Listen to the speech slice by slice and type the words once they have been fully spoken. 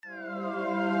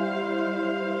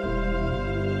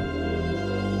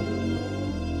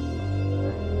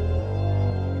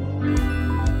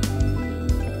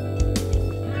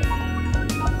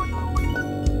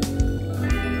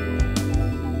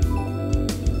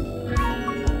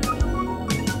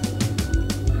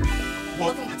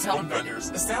Tone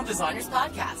Benders, a sound designers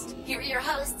podcast. Here are your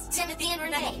hosts, Timothy and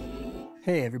Renee.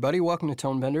 Hey everybody, welcome to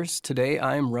Tone Benders. Today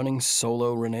I am running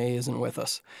solo. Renee isn't with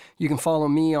us. You can follow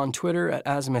me on Twitter at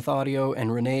Azimuth Audio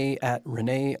and Renee at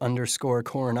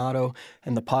Renee_Coronado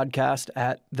and the podcast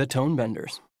at The Tone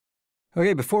Benders.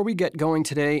 Okay, before we get going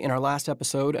today, in our last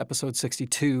episode, episode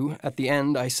 62, at the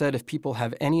end I said if people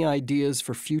have any ideas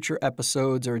for future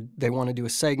episodes or they want to do a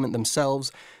segment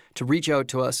themselves, to reach out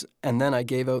to us, and then I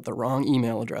gave out the wrong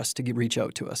email address to reach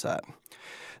out to us at.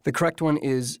 The correct one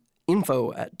is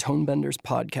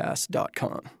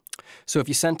info@tonebenderspodcast.com. So if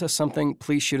you sent us something,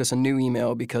 please shoot us a new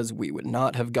email because we would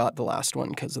not have got the last one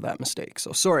because of that mistake.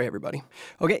 So sorry, everybody.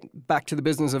 Okay, back to the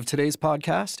business of today's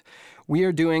podcast. We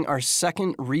are doing our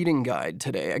second reading guide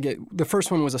today. The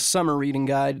first one was a summer reading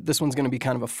guide. This one's going to be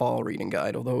kind of a fall reading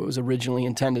guide, although it was originally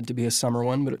intended to be a summer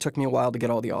one, but it took me a while to get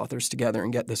all the authors together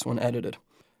and get this one edited.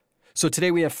 So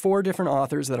today we have 4 different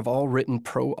authors that have all written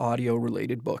pro audio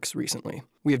related books recently.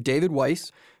 We have David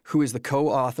Weiss, who is the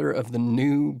co-author of the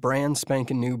new brand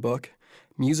spanking new book,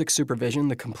 Music Supervision,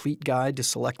 the complete guide to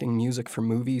selecting music for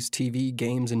movies, TV,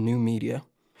 games, and new media.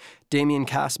 Damian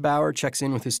Kastbauer checks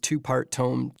in with his 2-part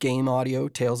tome, Game Audio,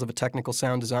 Tales of a Technical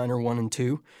Sound Designer 1 and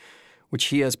 2, which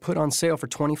he has put on sale for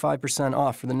 25%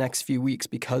 off for the next few weeks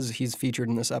because he's featured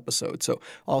in this episode. So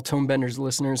all Tone Benders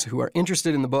listeners who are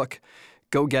interested in the book,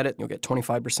 go get it. You'll get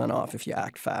 25% off if you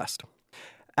act fast.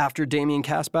 After Damian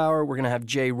Kastbauer, we're going to have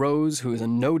Jay Rose, who is a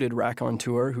noted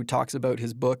raconteur who talks about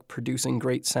his book, Producing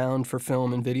Great Sound for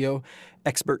Film and Video,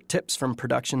 Expert Tips from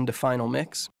Production to Final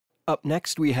Mix. Up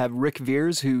next, we have Rick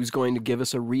Veers, who's going to give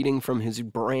us a reading from his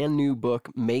brand new book,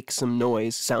 Make Some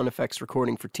Noise, Sound Effects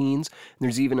Recording for Teens.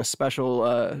 There's even a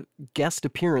special guest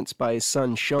appearance by his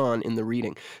son, Sean, in the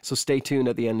reading. So stay tuned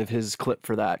at the end of his clip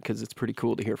for that, because it's pretty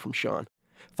cool to hear from Sean.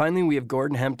 Finally, we have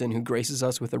Gordon Hempton, who graces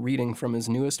us with a reading from his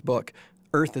newest book,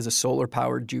 Earth is a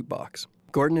Solar-Powered Jukebox.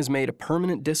 Gordon has made a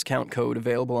permanent discount code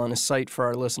available on his site for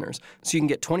our listeners, so you can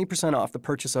get 20% off the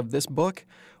purchase of this book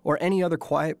or any other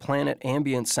Quiet Planet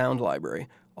ambient sound library.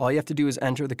 All you have to do is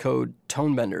enter the code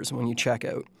TONEBENDERS when you check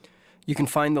out. You can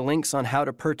find the links on how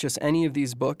to purchase any of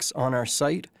these books on our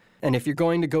site, and if you're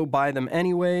going to go buy them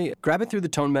anyway, grab it through the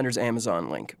Tone Benders Amazon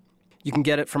link. You can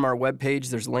get it from our webpage.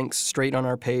 There's links straight on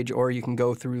our page, or you can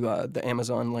go through the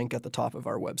Amazon link at the top of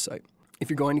our website.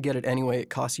 If you're going to get it anyway, it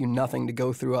costs you nothing to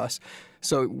go through us.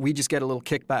 So we just get a little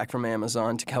kickback from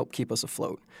Amazon to help keep us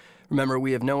afloat. Remember,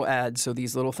 we have no ads, so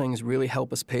these little things really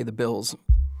help us pay the bills.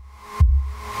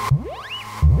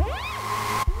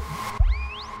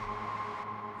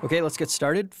 Okay, let's get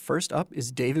started. First up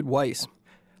is David Weiss.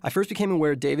 I first became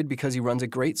aware of David because he runs a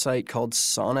great site called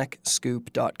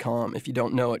SonicScoop.com. If you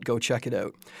don't know it, go check it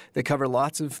out. They cover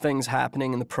lots of things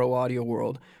happening in the pro audio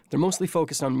world. They're mostly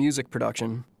focused on music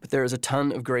production, but there is a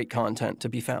ton of great content to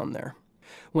be found there.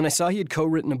 When I saw he had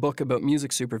co-written a book about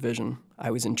music supervision,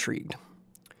 I was intrigued.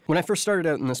 When I first started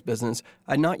out in this business,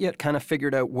 I'd not yet kind of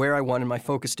figured out where I wanted my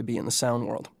focus to be in the sound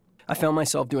world. I found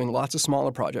myself doing lots of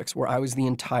smaller projects where I was the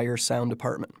entire sound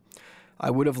department. I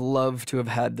would have loved to have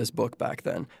had this book back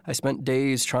then. I spent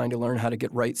days trying to learn how to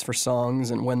get rights for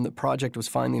songs, and when the project was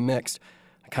finally mixed,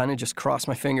 I kind of just crossed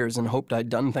my fingers and hoped I'd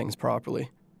done things properly.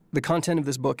 The content of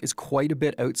this book is quite a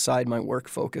bit outside my work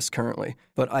focus currently,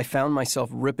 but I found myself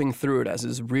ripping through it as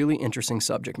is really interesting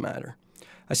subject matter.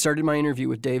 I started my interview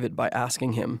with David by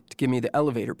asking him to give me the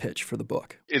elevator pitch for the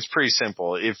book. It's pretty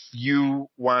simple. If you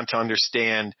want to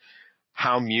understand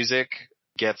how music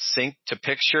gets synced to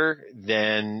picture,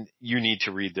 then you need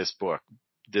to read this book.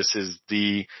 This is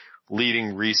the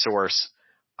leading resource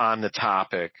on the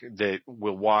topic that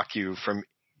will walk you from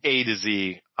A to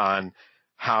Z on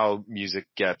how music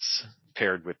gets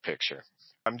paired with picture.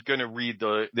 I'm going to read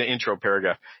the intro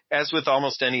paragraph. As with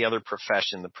almost any other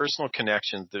profession, the personal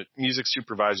connections that music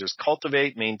supervisors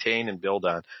cultivate, maintain, and build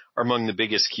on are among the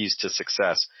biggest keys to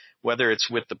success. Whether it's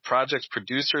with the project's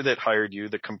producer that hired you,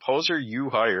 the composer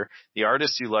you hire, the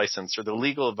artist you license, or the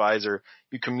legal advisor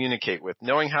you communicate with,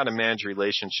 knowing how to manage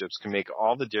relationships can make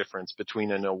all the difference between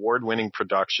an award-winning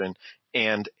production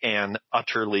and an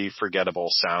utterly forgettable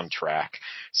soundtrack.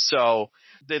 So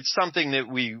it's something that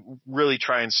we really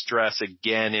try and stress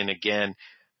again and again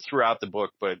throughout the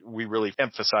book, but we really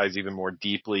emphasize even more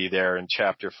deeply there in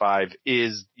chapter 5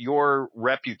 is your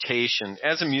reputation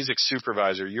as a music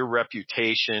supervisor, your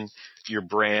reputation, your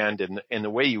brand, and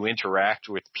the way you interact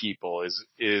with people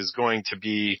is going to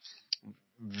be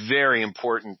very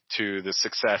important to the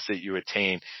success that you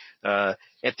attain.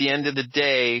 At the end of the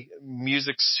day,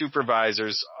 music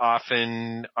supervisors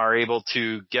often are able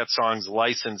to get songs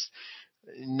licensed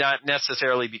not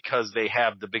necessarily because they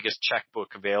have the biggest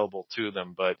checkbook available to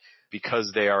them, but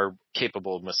because they are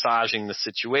capable of massaging the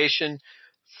situation,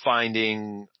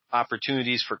 finding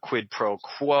opportunities for quid pro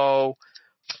quo,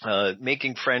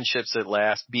 making friendships that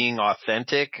last, being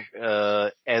authentic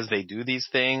as they do these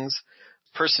things.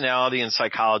 Personality and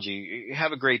psychology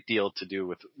have a great deal to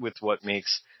do with what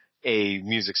makes a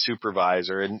music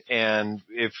supervisor. And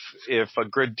if a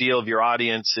good deal of your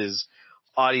audience is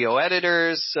audio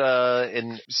editors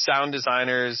and sound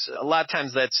designers, a lot of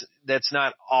times that's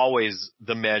not always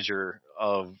the measure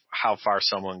of how far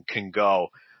someone can go.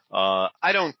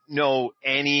 I don't know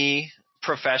any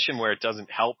profession where it doesn't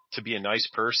help to be a nice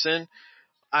person.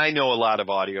 I know a lot of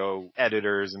audio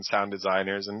editors and sound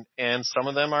designers, and some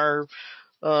of them are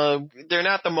they're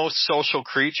not the most social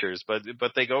creatures, but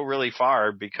they go really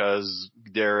far because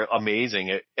they're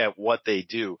amazing at what they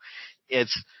do.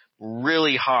 It's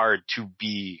really hard to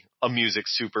be a music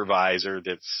supervisor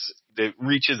that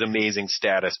reaches amazing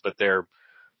status, but they're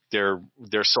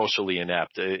socially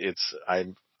inept.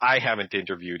 I haven't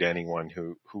interviewed anyone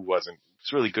who wasn't.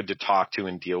 It's really good to talk to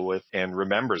and deal with, and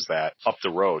remembers that up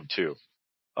the road too.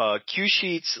 Cue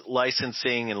sheets,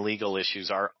 licensing, and legal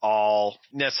issues are all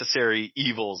necessary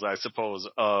evils, I suppose,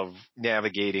 of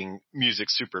navigating music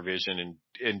supervision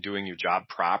and doing your job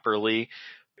properly.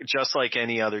 Just like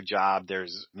any other job,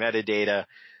 there's metadata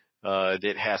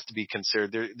that has to be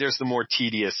considered. There's the more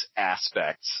tedious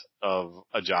aspects of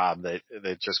a job that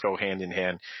just go hand in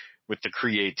hand with the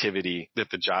creativity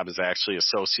that the job is actually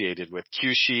associated with.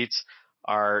 Cue sheets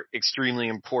are extremely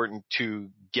important to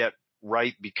get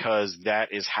right, because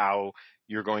that is how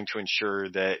you're going to ensure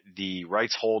that the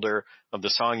rights holder of the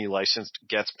song you licensed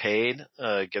gets paid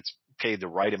the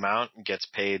right amount, gets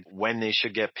paid when they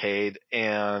should get paid.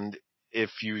 And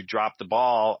if you drop the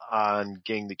ball on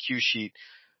getting the cue sheet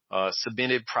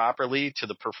submitted properly to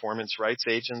the performance rights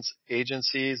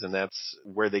agencies, and that's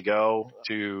where they go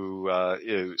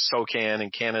to SOCAN in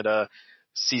Canada,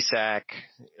 CSAC,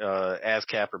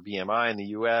 ASCAP or BMI in the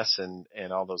US,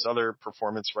 and all those other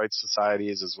performance rights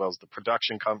societies, as well as the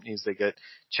production companies they get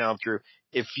channeled through.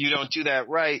 If you don't do that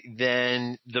right,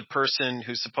 then the person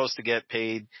who's supposed to get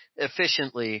paid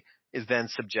efficiently is then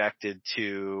subjected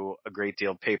to a great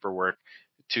deal of paperwork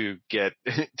to get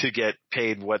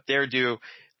paid what they're due.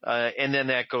 And then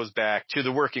that goes back to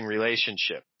the working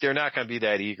relationship. They're not going to be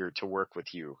that eager to work with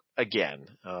you again.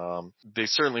 They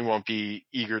certainly won't be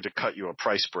eager to cut you a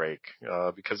price break,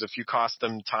 because if you cost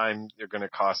them time, you're going to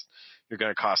cost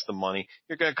them money.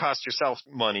 You're going to cost yourself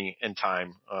money and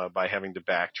time, by having to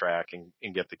backtrack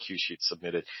and get the cue sheet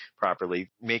submitted properly.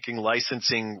 Making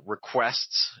licensing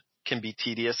requests can be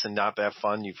tedious and not that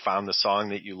fun. You found the song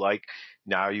that you like.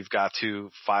 Now you've got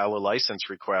to file a license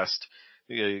request,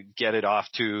 get it off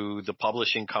to the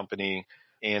publishing company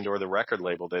and or the record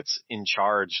label that's in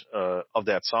charge of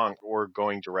that song, or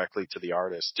going directly to the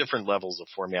artist. Different levels of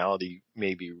formality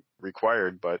may be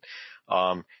required, but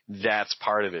that's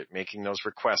part of it. Making those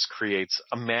requests creates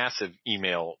a massive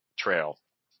email trail.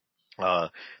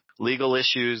 Legal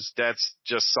issues, that's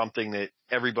just something that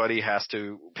everybody has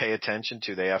to pay attention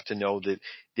to. They have to know that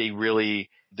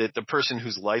that the person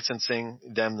who's licensing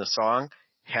them the song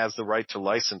has the right to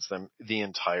license them the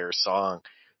entire song.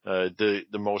 The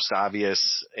most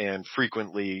obvious and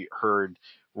frequently heard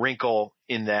wrinkle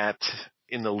in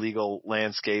the legal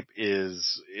landscape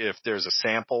is if there's a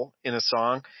sample in a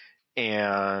song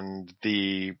and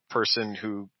the person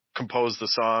who composed the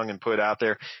song and put it out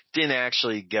there didn't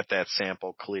actually get that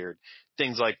sample cleared.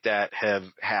 Things like that have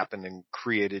happened and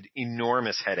created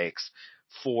enormous headaches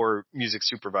for music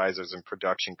supervisors and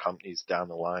production companies down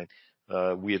the line.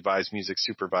 We advise music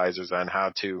supervisors on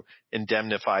how to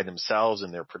indemnify themselves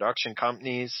and their production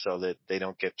companies so that they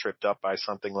don't get tripped up by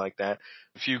something like that.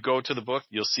 If you go to the book,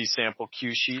 you'll see sample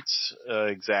cue sheets.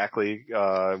 Exactly.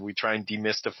 We try and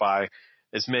demystify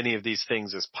as many of these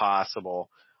things as possible.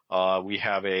 We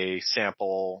have a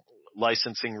sample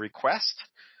licensing request.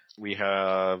 We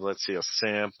have,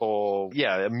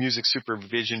 a music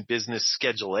supervision business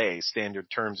schedule A, standard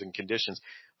terms and conditions.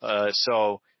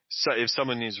 So if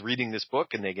someone is reading this book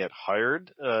and they get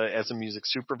hired as a music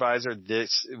supervisor,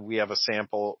 we have a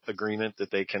sample agreement that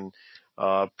they can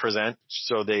present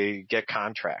so they get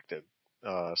contracted.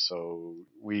 So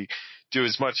we do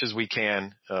as much as we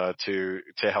can to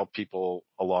help people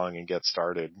along and get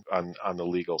started on the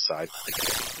legal side.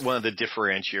 One of the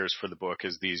differentiators for the book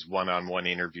is these one-on-one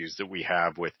interviews that we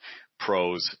have with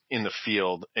pros in the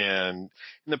field, and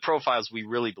the profiles we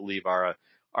really believe are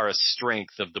a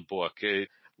strength of the book.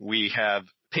 We have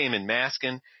Payman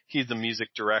Maskin. He's the music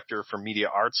director for Media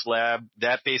Arts Lab.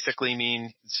 That basically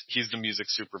means he's the music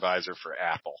supervisor for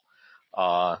Apple.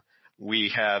 We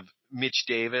have Mitch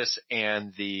Davis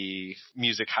and the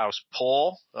Music House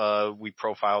poll. We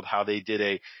profiled how they did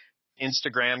a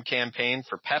Instagram campaign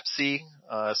for Pepsi.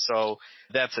 So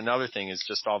that's another thing, is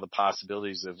just all the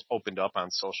possibilities have opened up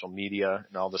on social media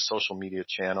and all the social media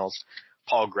channels.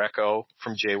 Paul Greco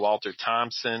from J. Walter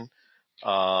Thompson,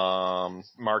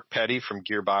 Mark Petty from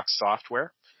Gearbox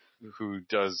Software, who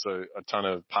does a ton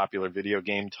of popular video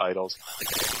game titles.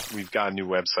 We've got a new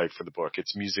website for the book.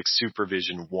 It's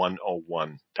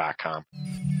musicsupervision101.com.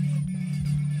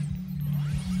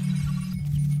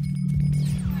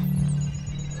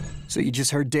 So you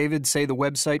just heard David say the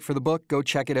website for the book. Go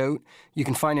check it out. You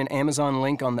can find an Amazon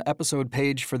link on the episode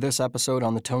page for this episode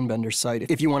on the Tonebender site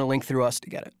if you want to link through us to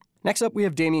get it. Next up, we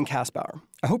have Damien Kastbauer.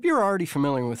 I hope you're already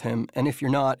familiar with him, and if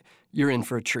you're not, you're in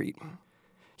for a treat.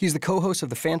 He's the co-host of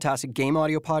the fantastic Game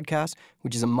Audio podcast,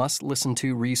 which is a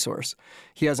must-listen-to resource.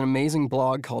 He has an amazing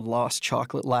blog called Lost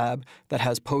Chocolate Lab that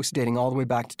has posts dating all the way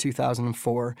back to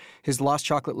 2004. His Lost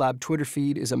Chocolate Lab Twitter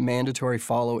feed is a mandatory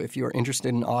follow if you are interested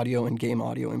in audio and game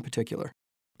audio in particular.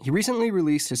 He recently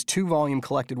released his 2-volume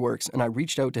collected works, and I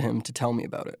reached out to him to tell me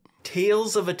about it.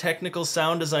 Tales of a Technical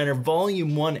Sound Designer,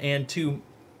 Volume 1 and 2.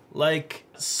 Like,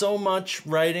 so much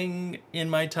writing in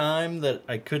my time that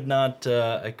I could not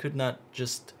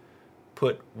just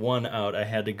put one out. I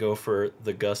had to go for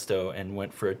the gusto and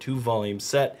went for a 2-volume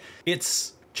set.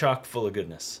 It's chock full of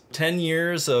goodness. 10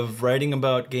 years of writing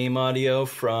about game audio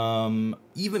from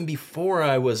even before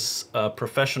I was a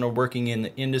professional working in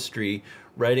the industry.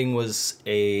 Writing was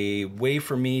a way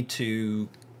for me to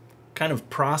kind of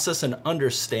process and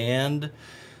understand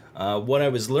what I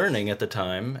was learning at the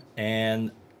time,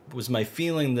 and it was my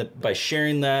feeling that by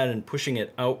sharing that and pushing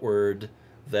it outward,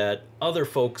 that other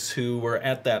folks who were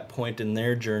at that point in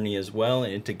their journey as well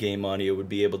into game audio would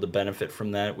be able to benefit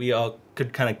from that. We all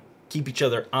could kind of keep each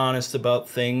other honest about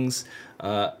things.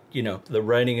 The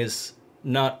writing is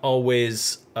not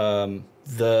always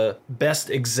the best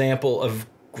example of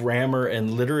grammar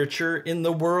and literature in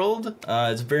the world.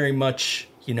 It's very much,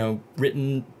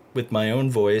 written with my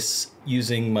own voice,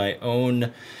 using my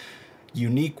own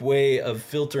unique way of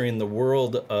filtering the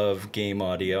world of game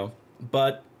audio.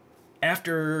 But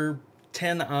after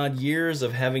 10 odd years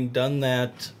of having done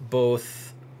that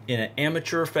both in an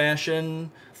amateur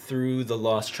fashion through the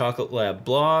Lost Chocolate Lab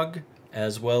blog,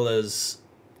 as well as,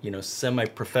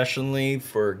 semi-professionally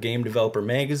for Game Developer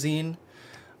Magazine,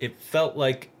 it felt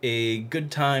like a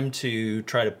good time to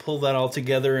try to pull that all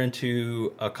together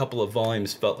into a couple of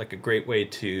volumes. Felt like a great way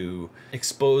to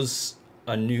expose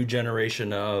a new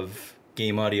generation of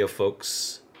game audio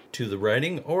folks to the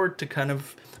writing, or to kind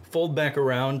of fold back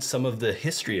around some of the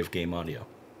history of game audio.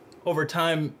 Over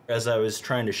time, as I was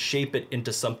trying to shape it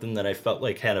into something that I felt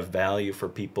like had a value for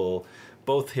people,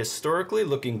 both historically,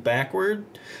 looking backward,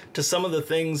 to some of the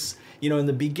things, in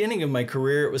the beginning of my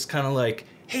career, it was kind of like,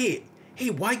 hey,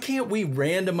 why can't we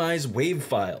randomize wave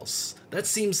files? That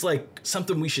seems like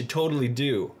something we should totally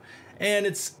do. And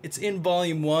it's in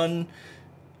Volume 1.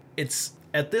 It's,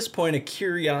 at this point, a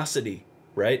curiosity,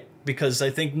 right? Because I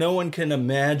think no one can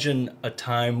imagine a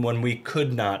time when we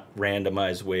could not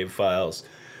randomize wave files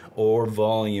or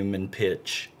volume and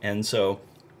pitch. And so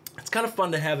it's kind of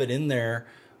fun to have it in there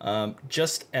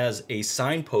just as a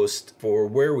signpost for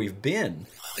where we've been.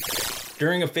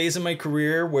 During a phase in my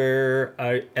career where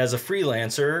as a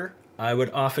freelancer, I would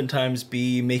oftentimes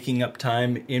be making up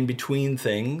time in between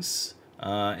things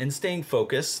and staying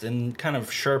focused and kind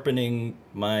of sharpening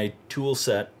my tool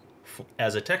set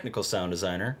as a technical sound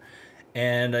designer.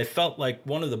 And I felt like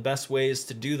one of the best ways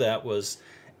to do that was,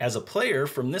 as a player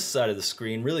from this side of the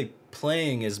screen, really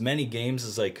playing as many games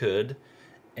as I could.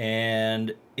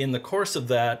 And in the course of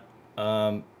that,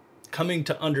 coming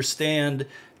to understand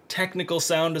technical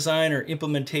sound design or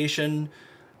implementation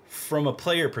from a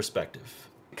player perspective.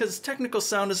 Because technical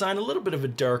sound design, a little bit of a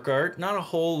dark art, not a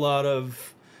whole lot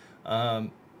of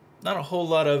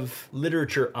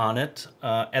literature on it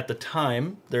at the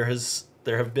time. There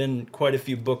have been quite a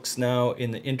few books now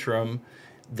in the interim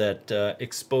that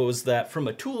expose that from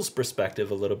a tools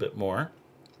perspective a little bit more.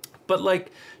 But like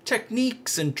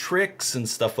techniques and tricks and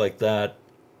stuff like that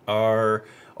are,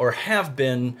 or have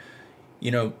been,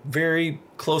 very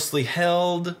closely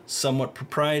held, somewhat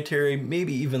proprietary,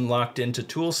 maybe even locked into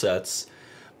tool sets.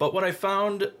 But what I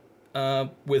found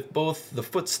with both the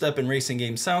Footstep and Racing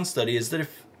Game Sound Study is that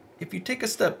if you take a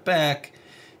step back,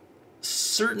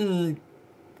 certain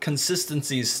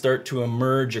consistencies start to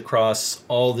emerge across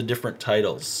all the different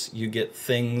titles. You get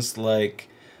things like,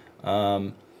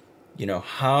 how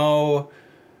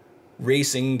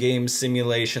racing game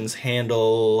simulations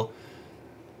handle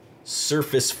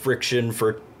surface friction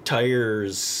for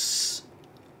tires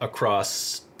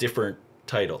across different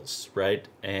titles, right?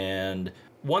 And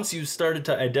once you started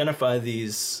to identify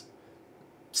these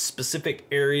specific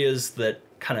areas that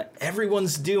kind of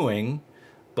everyone's doing,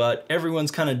 but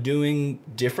everyone's kind of doing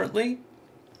differently,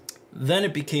 then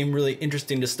it became really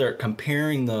interesting to start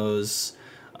comparing those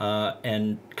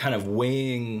and kind of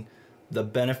weighing the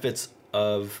benefits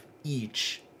of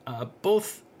each,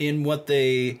 both in what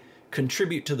they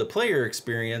contribute to the player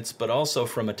experience, but also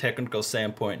from a technical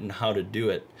standpoint and how to do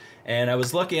it. And I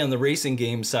was lucky on the racing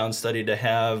game sound study to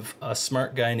have a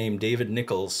smart guy named David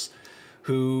Nichols,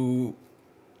 who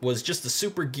was just a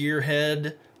super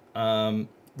gearhead,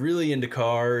 really into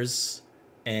cars,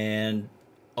 and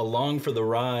along for the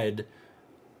ride,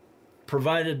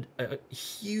 provided a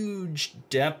huge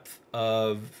depth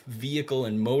of vehicle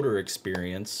and motor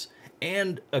experience,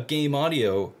 and a game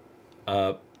audio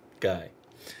guy.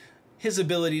 His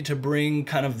ability to bring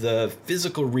kind of the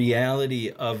physical reality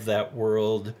of that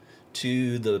world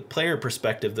to the player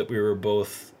perspective that we were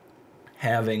both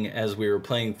having as we were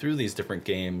playing through these different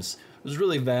games was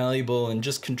really valuable, and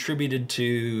just contributed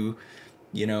to,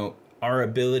 you know, our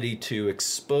ability to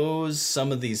expose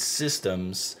some of these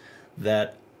systems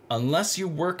that, unless you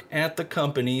work at the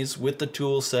companies with the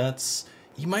tool sets,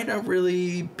 you might not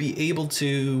really be able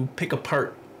to pick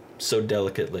apart so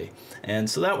delicately. And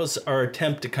so that was our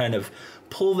attempt to kind of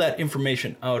pull that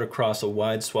information out across a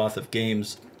wide swath of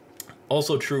games.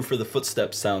 Also true for the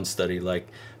Footsteps sound study, like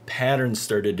patterns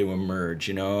started to emerge,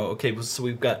 you know. Okay, so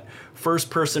we've got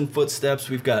first-person footsteps,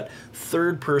 we've got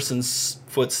third-person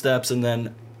footsteps, and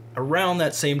then around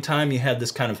that same time you had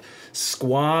this kind of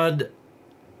squad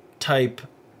type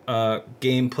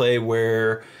gameplay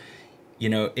where, you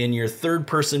know, in your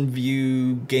third-person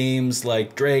view games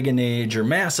like Dragon Age or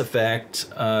Mass Effect,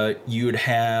 you'd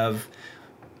have,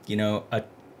 you know, a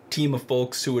team of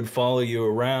folks who would follow you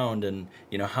around, and,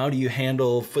 you know, how do you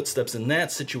handle footsteps in that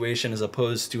situation as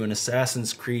opposed to an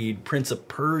Assassin's Creed, Prince of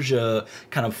Persia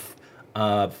kind of,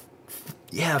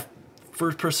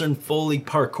 first-person fully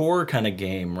parkour kind of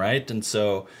game, right? And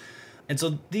so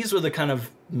these were the kind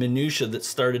of minutia that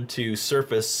started to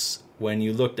surface when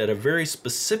you looked at a very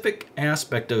specific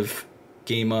aspect of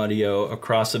game audio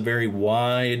across a very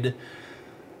wide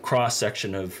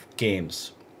cross-section of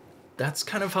games. That's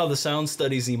kind of how the sound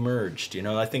studies emerged. You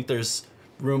know, I think there's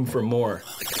room for more.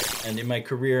 And in my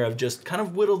career, I've just kind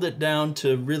of whittled it down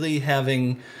to really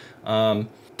having,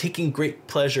 taking great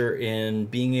pleasure in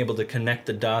being able to connect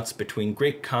the dots between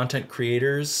great content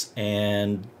creators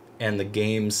and the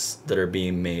games that are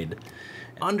being made.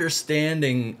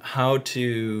 Understanding how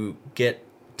to get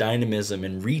dynamism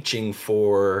and reaching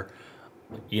for,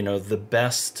 you know, the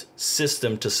best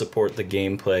system to support the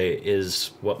gameplay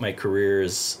is what my career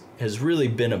has really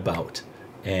been about.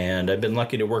 And I've been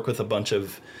lucky to work with a bunch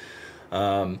of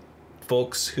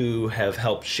folks who have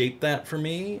helped shape that for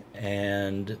me,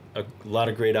 and a lot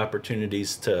of great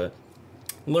opportunities to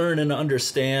learn and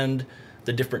understand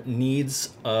the different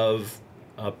needs of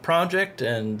a project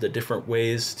and the different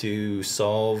ways to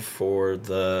solve for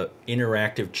the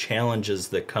interactive challenges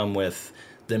that come with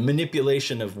the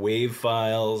manipulation of wave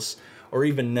files, or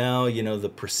even now, you know, the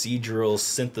procedural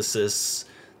synthesis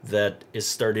that is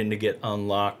starting to get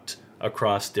unlocked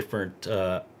across different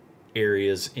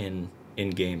areas in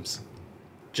games.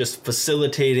 Just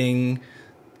facilitating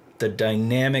the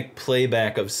dynamic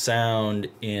playback of sound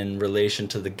in relation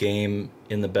to the game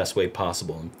in the best way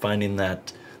possible, and finding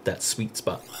that sweet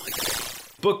spot.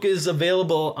 Book is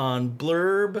available on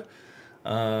Blurb.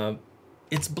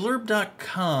 It's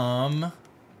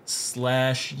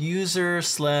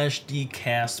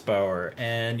blurb.com/user/dcastbauer,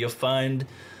 and you'll find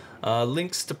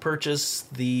links to purchase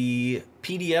the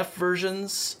PDF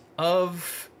versions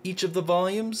of each of the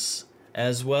volumes,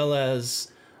 as well as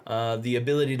the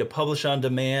ability to publish on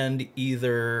demand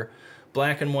either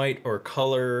black and white or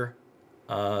color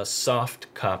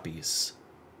soft copies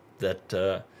that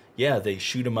they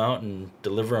shoot them out and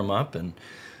deliver them up, and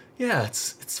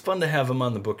it's fun to have them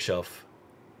on the bookshelf.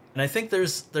 And I think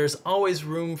there's always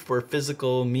room for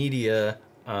physical media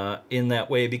in that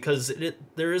way, because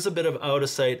there is a bit of out of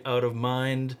sight, out of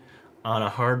mind on a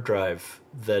hard drive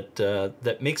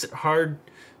that makes it hard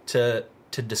to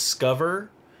discover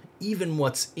even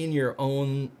what's in your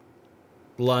own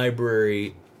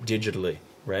library digitally,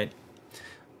 right?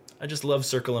 I just love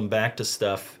circling back to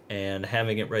stuff, and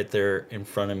having it right there in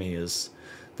front of me is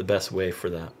the best way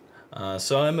for that.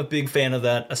 So I'm a big fan of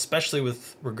that, especially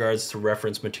with regards to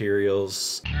reference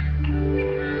materials.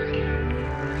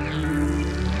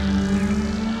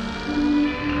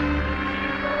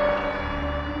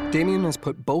 Damien has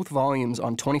put both volumes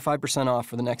on 25% off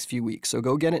for the next few weeks, so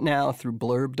go get it now through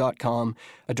blurb.com.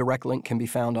 A direct link can be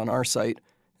found on our site.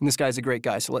 And this guy's a great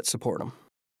guy, so let's support him.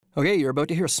 Okay, you're about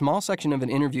to hear a small section of an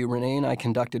interview Renee and I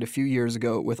conducted a few years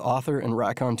ago with author and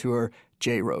raconteur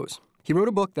Jay Rose. He wrote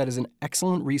a book that is an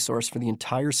excellent resource for the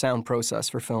entire sound process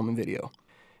for film and video.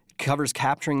 It covers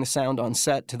capturing the sound on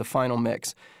set to the final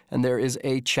mix, and there is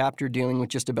a chapter dealing with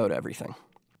just about everything.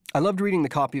 I loved reading the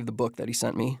copy of the book that he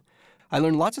sent me. I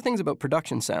learned lots of things about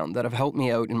production sound that have helped me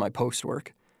out in my post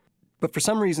work. But for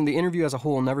some reason, the interview as a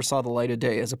whole never saw the light of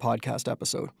day as a podcast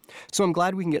episode. So I'm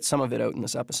glad we can get some of it out in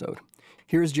this episode.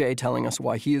 Here's Jay telling us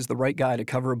why he is the right guy to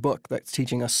cover a book that's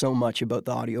teaching us so much about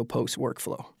the audio post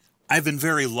workflow. I've been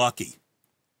very lucky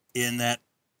in that,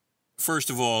 first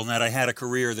of all, that I had a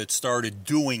career that started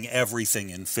doing everything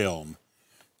in film.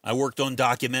 I worked on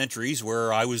documentaries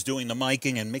where I was doing the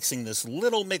miking and mixing this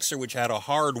little mixer which had a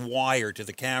hard wire to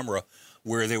the camera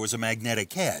where there was a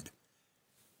magnetic head.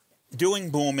 Doing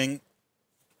booming,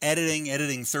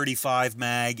 editing 35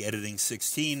 mag, editing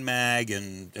 16 mag,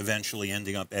 and eventually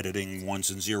ending up editing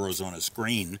ones and zeros on a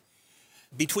screen.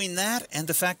 Between that and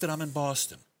the fact that I'm in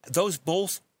Boston, those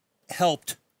both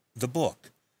helped the book.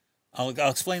 I'll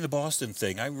explain the Boston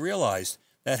thing. I realized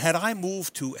that had I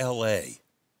moved to L.A.,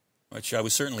 which I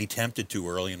was certainly tempted to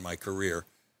early in my career,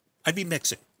 I'd be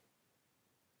mixing.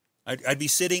 I'd be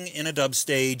sitting in a dub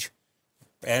stage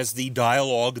as the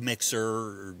dialogue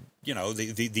mixer, you know,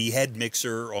 the head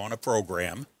mixer on a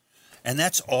program, and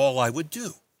that's all I would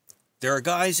do. There are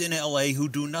guys in L.A. who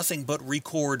do nothing but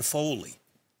record Foley.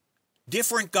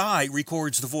 Different guy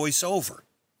records the voiceover.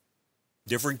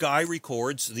 Different guy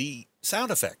records the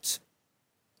sound effects.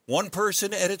 One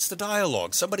person edits the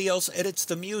dialogue. Somebody else edits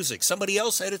the music. Somebody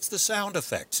else edits the sound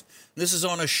effects. This is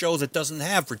on a show that doesn't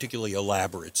have particularly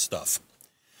elaborate stuff.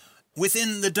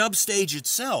 Within the dub stage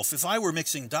itself, if I were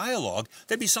mixing dialogue,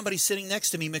 there'd be somebody sitting next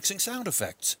to me mixing sound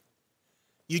effects.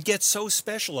 You'd get so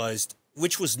specialized,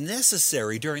 which was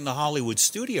necessary during the Hollywood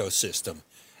studio system,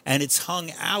 and it's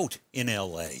hung out in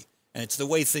L.A., and it's the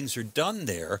way things are done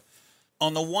there.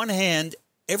 On the one hand,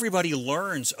 everybody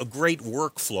learns a great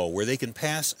workflow where they can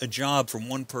pass a job from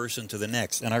one person to the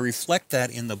next, and I reflect that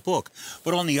in the book.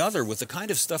 But on the other, with the kind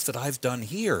of stuff that I've done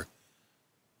here,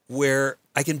 where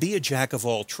I can be a jack of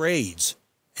all trades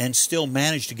and still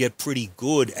manage to get pretty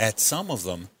good at some of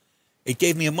them, it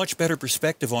gave me a much better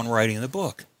perspective on writing the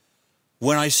book.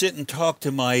 When I sit and talk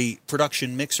to my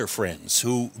production mixer friends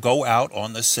who go out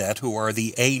on the set, who are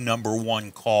the number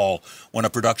one call when a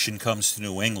production comes to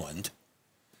New England,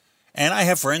 and I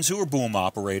have friends who are boom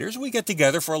operators, we get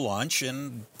together for lunch,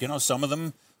 and, you know, some of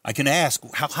them I can ask,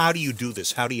 how do you do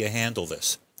this? How do you handle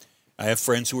this? I have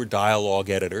friends who are dialogue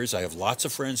editors. I have lots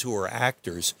of friends who are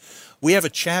actors. We have a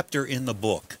chapter in the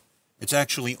book. It's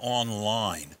actually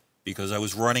online because I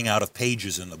was running out of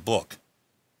pages in the book.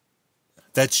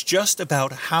 That's just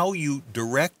about how you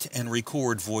direct and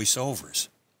record voiceovers.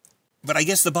 But I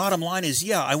guess the bottom line is,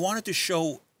 yeah, I wanted to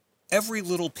show every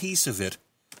little piece of it,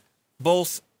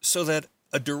 both so that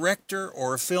a director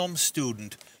or a film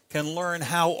student can learn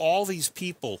how all these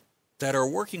people that are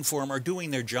working for them are doing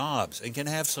their jobs and can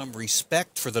have some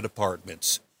respect for the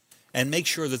departments and make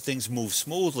sure that things move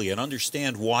smoothly and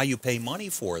understand why you pay money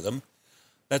for them.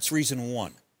 That's reason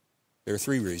one. There are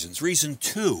three reasons. Reason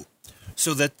two,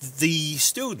 so that the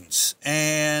students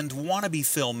and wannabe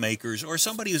filmmakers or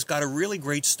somebody who's got a really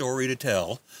great story to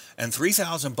tell and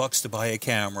 $3,000 to buy a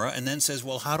camera and then says,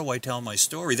 well, how do I tell my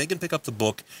story? They can pick up the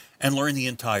book and learn the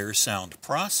entire sound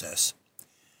process.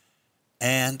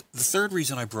 And the third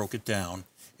reason I broke it down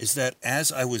is that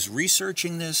as I was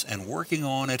researching this and working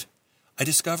on it, I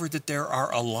discovered that there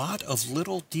are a lot of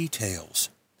little details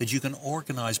that you can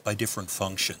organize by different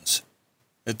functions.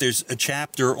 That there's a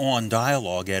chapter on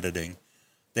dialogue editing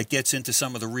that gets into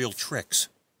some of the real tricks.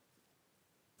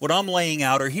 What I'm laying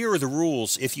out are, here are the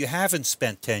rules if you haven't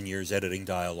spent 10 years editing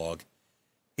dialogue.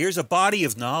 Here's a body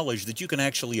of knowledge that you can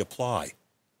actually apply.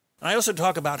 And I also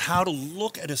talk about how to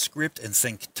look at a script and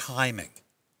think timing,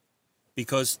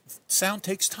 because sound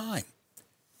takes time.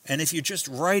 And if you're just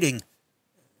writing,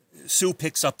 Sue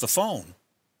picks up the phone,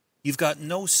 you've got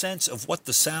no sense of what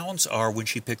the sounds are when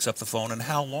she picks up the phone and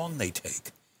how long they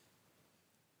take.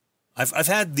 I've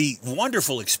had the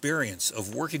wonderful experience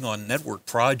of working on network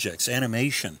projects,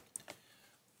 animation,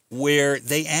 where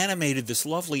they animated this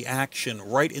lovely action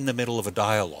right in the middle of a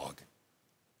dialogue.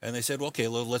 And they said, well, okay,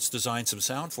 well, let's design some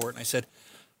sound for it. And I said,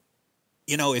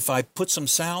 you know, if I put some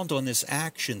sound on this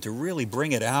action to really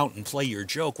bring it out and play your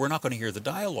joke, we're not going to hear the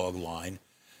dialogue line.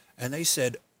 And they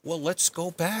said, well, let's go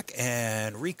back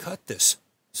and recut this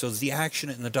so that the action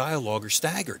and the dialogue are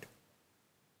staggered.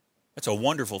 That's a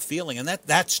wonderful feeling, and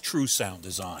that's true sound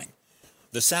design.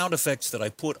 The sound effects that I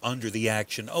put under the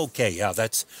action, okay, yeah,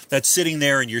 that's sitting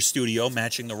there in your studio,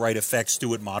 matching the right effects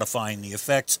to it, modifying the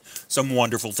effects, some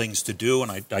wonderful things to do,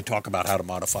 and I talk about how to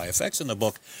modify effects in the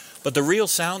book. But the real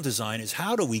sound design is,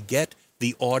 how do we get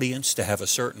the audience to have a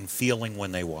certain feeling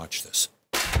when they watch this?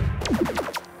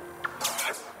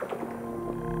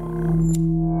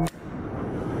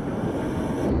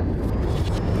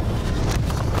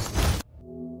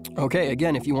 Okay,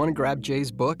 again, if you want to grab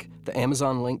Jay's book, the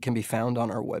Amazon link can be found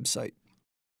on our website.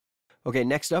 Okay,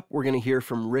 next up, we're going to hear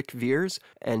from Rick Veers,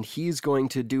 and he's going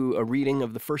to do a reading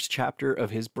of the first chapter of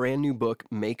his brand new book,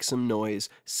 Make Some Noise,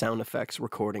 Sound Effects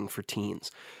Recording for Teens.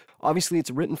 Obviously,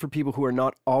 it's written for people who are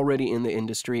not already in the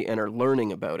industry and are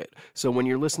learning about it. So when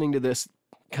you're listening to this,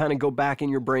 kind of go back in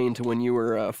your brain to when you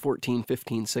were 14,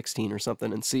 15, 16 or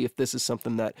something, and see if this is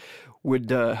something that would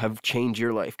have changed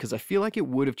your life. Because I feel like it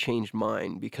would have changed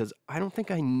mine, because I don't think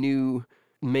I knew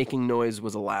making noise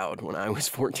was allowed when I was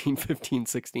 14, 15,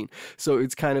 16. So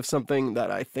it's kind of something that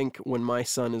I think when my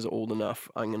son is old enough,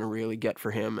 I'm going to really get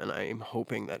for him, and I'm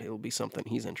hoping that it'll be something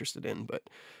he's interested in, but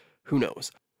who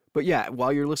knows. But yeah,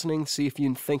 while you're listening, see if you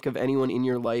can think of anyone in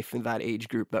your life in that age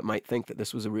group that might think that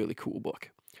this was a really cool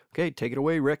book. Okay, take it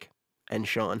away, Rick. And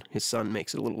Sean, his son,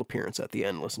 makes a little appearance at the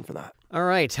end. Listen for that. All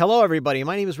right. Hello, everybody.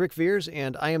 My name is Rick Veers,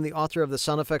 and I am the author of the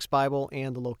Sound Effects Bible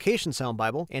and the Location Sound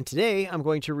Bible. And today I'm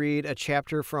going to read a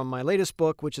chapter from my latest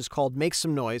book, which is called Make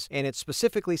Some Noise, and it's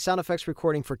specifically sound effects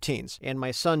recording for teens. And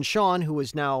my son, Sean, who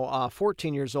is now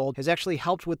 14 years old, has actually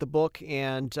helped with the book,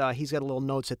 and he's got a little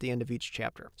notes at the end of each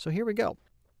chapter. So here we go.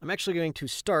 I'm actually going to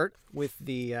start with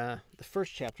the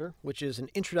first chapter, which is an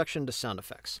introduction to sound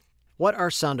effects. What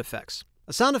are sound effects?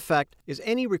 A sound effect is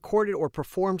any recorded or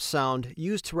performed sound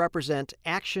used to represent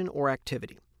action or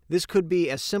activity. This could be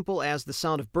as simple as the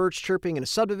sound of birds chirping in a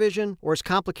subdivision, or as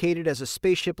complicated as a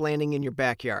spaceship landing in your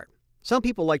backyard. Some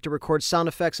people like to record sound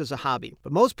effects as a hobby,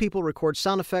 but most people record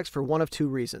sound effects for one of two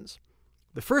reasons.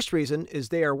 The first reason is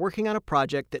they are working on a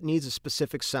project that needs a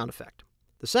specific sound effect.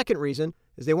 The second reason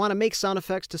is they want to make sound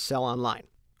effects to sell online.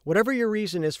 Whatever your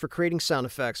reason is for creating sound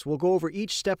effects, we'll go over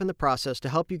each step in the process to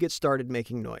help you get started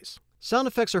making noise. Sound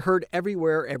effects are heard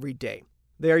everywhere, every day.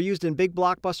 They are used in big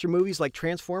blockbuster movies like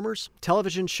Transformers,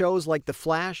 television shows like The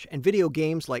Flash, and video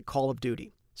games like Call of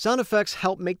Duty. Sound effects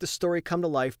help make the story come to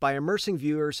life by immersing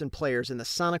viewers and players in the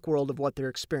sonic world of what they're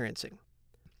experiencing.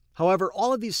 However,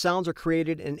 all of these sounds are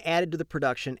created and added to the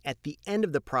production at the end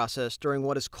of the process during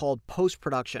what is called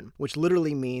post-production, which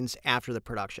literally means after the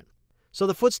production. So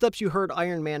the footsteps you heard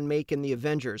Iron Man make in The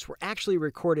Avengers were actually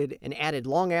recorded and added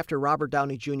long after Robert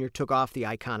Downey Jr. took off the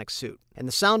iconic suit. And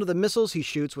the sound of the missiles he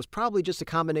shoots was probably just a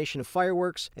combination of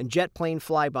fireworks and jet plane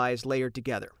flybys layered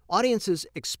together. Audiences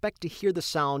expect to hear the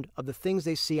sound of the things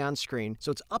they see on screen, so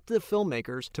it's up to the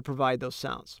filmmakers to provide those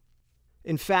sounds.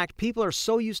 In fact, people are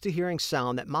so used to hearing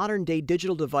sound that modern-day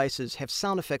digital devices have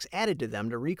sound effects added to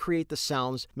them to recreate the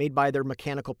sounds made by their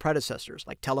mechanical predecessors,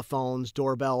 like telephones,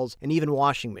 doorbells, and even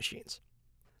washing machines.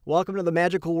 Welcome to the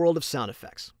magical world of sound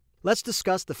effects. Let's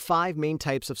discuss the 5 main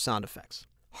types of sound effects: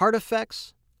 hard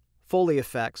effects, Foley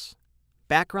effects,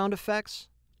 background effects,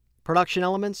 production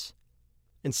elements,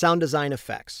 and sound design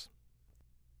effects.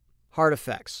 Hard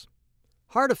effects.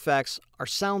 Hard effects are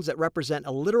sounds that represent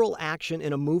a literal action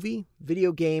in a movie,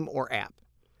 video game, or app.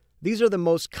 These are the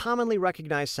most commonly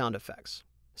recognized sound effects.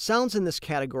 Sounds in this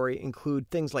category include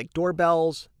things like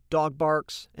doorbells, dog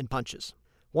barks, and punches.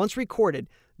 Once recorded,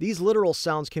 these literal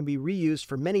sounds can be reused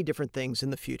for many different things in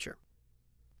the future.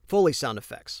 Foley sound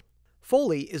effects.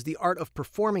 Foley is the art of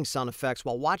performing sound effects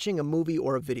while watching a movie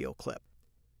or a video clip.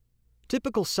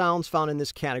 Typical sounds found in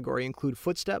this category include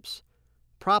footsteps,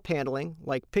 prop handling,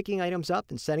 like picking items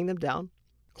up and setting them down,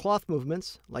 cloth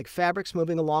movements, like fabrics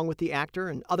moving along with the actor,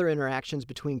 and other interactions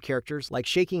between characters, like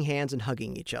shaking hands and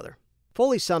hugging each other.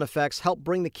 Foley sound effects help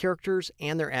bring the characters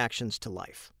and their actions to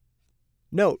life.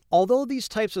 Note, although these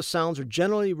types of sounds are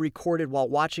generally recorded while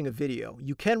watching a video,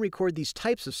 you can record these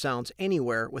types of sounds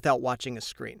anywhere without watching a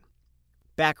screen.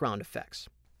 Background effects.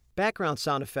 Background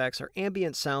sound effects are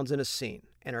ambient sounds in a scene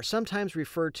and are sometimes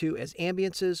referred to as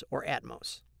ambiances or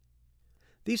atmos.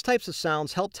 These types of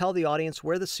sounds help tell the audience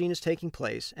where the scene is taking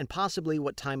place and possibly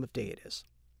what time of day it is.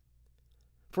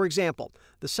 For example,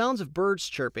 the sounds of birds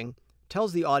chirping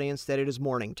tells the audience that it is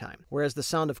morning time, whereas the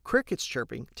sound of crickets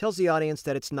chirping tells the audience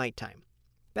that it's nighttime.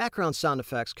 Background sound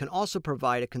effects can also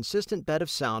provide a consistent bed of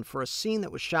sound for a scene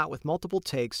that was shot with multiple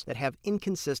takes that have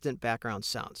inconsistent background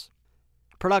sounds.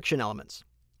 Production elements.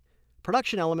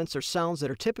 Production elements are sounds that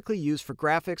are typically used for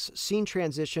graphics, scene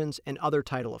transitions, and other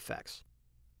title effects.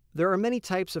 There are many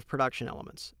types of production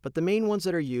elements, but the main ones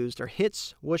that are used are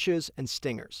hits, whooshes, and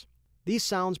stingers. These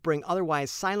sounds bring otherwise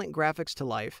silent graphics to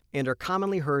life and are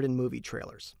commonly heard in movie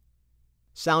trailers.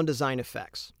 Sound design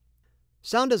effects.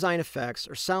 Sound design effects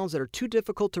are sounds that are too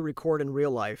difficult to record in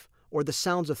real life or the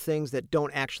sounds of things that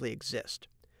don't actually exist.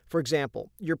 For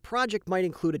example, your project might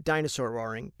include a dinosaur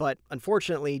roaring, but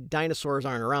unfortunately, dinosaurs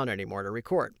aren't around anymore to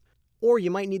record. Or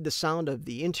you might need the sound of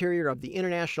the interior of the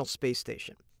International Space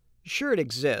Station. Sure, it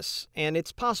exists, and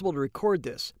it's possible to record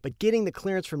this, but getting the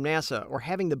clearance from NASA or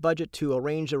having the budget to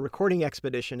arrange a recording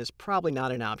expedition is probably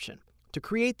not an option. To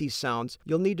create these sounds,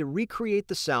 you'll need to recreate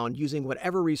the sound using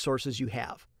whatever resources you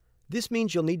have. This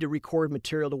means you'll need to record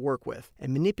material to work with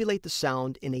and manipulate the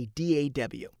sound in a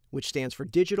DAW, which stands for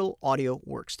Digital Audio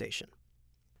Workstation.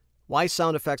 Why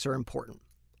sound effects are important.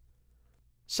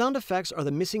 Sound effects are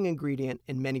the missing ingredient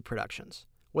in many productions.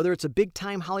 Whether it's a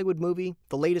big-time Hollywood movie,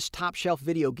 the latest top-shelf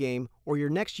video game, or your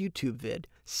next YouTube vid,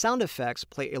 sound effects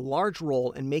play a large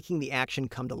role in making the action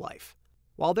come to life.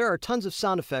 While there are tons of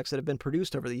sound effects that have been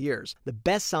produced over the years, the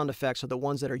best sound effects are the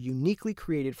ones that are uniquely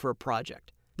created for a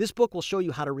project. This book will show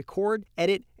you how to record,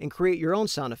 edit, and create your own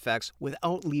sound effects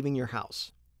without leaving your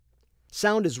house.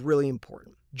 Sound is really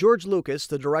important. George Lucas,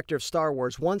 the director of Star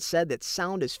Wars, once said that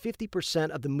sound is 50%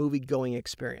 of the movie-going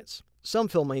experience. Some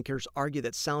filmmakers argue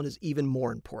that sound is even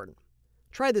more important.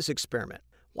 Try this experiment.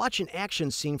 Watch an action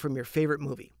scene from your favorite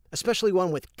movie, especially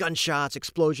one with gunshots,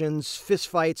 explosions,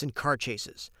 fistfights, and car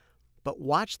chases. But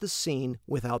watch the scene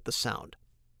without the sound.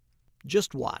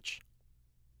 Just watch.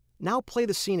 Now play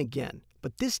the scene again,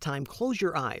 but this time close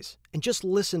your eyes and just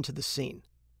listen to the scene.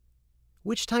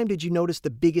 Which time did you notice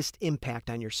the biggest impact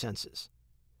on your senses?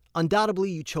 Undoubtedly,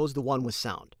 you chose the one with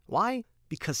sound. Why?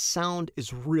 Because sound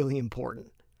is really important.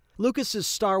 Lucas's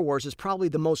Star Wars is probably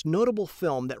the most notable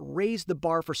film that raised the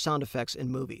bar for sound effects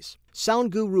in movies.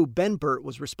 Sound guru Ben Burtt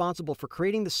was responsible for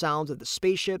creating the sounds of the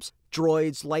spaceships,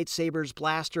 droids, lightsabers,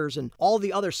 blasters, and all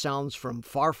the other sounds from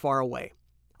far, far away.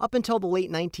 Up until the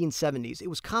late 1970s, it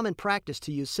was common practice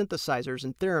to use synthesizers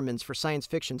and theremins for science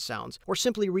fiction sounds, or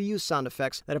simply reuse sound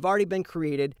effects that have already been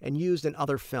created and used in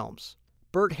other films.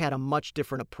 Burtt had a much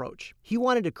different approach. He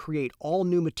wanted to create all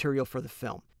new material for the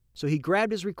film, so he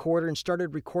grabbed his recorder and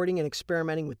started recording and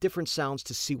experimenting with different sounds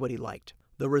to see what he liked.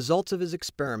 The results of his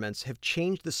experiments have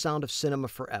changed the sound of cinema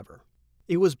forever.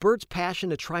 It was Burtt's passion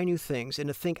to try new things and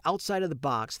to think outside of the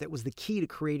box that was the key to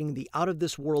creating the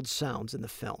out-of-this-world sounds in the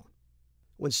film.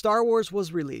 When Star Wars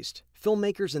was released,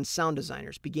 filmmakers and sound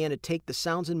designers began to take the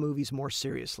sounds in movies more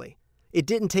seriously. It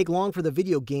didn't take long for the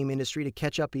video game industry to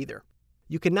catch up either.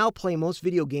 You can now play most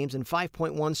video games in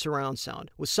 5.1 surround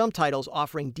sound, with some titles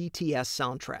offering DTS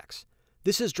soundtracks.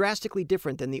 This is drastically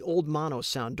different than the old mono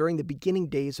sound during the beginning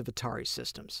days of Atari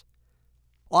systems.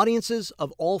 Audiences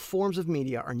of all forms of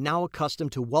media are now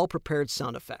accustomed to well-prepared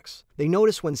sound effects. They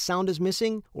notice when sound is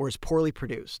missing or is poorly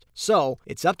produced. So,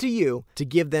 it's up to you to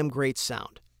give them great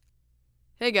sound.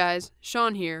 Hey guys,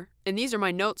 Sean here, and these are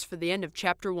my notes for the end of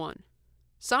Chapter 1.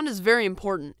 Sound is very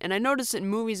important, and I notice it in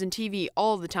movies and TV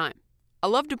all the time. I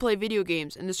love to play video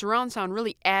games, and the surround sound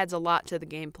really adds a lot to the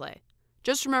gameplay.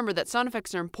 Just remember that sound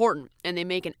effects are important, and they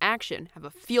make an action have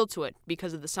a feel to it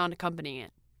because of the sound accompanying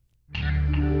it.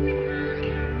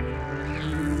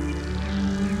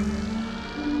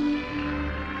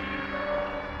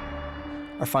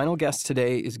 Our final guest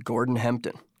today is Gordon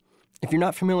Hempton. If you're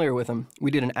not familiar with him,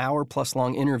 we did an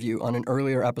hour-plus-long interview on an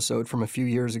earlier episode from a few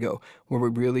years ago where we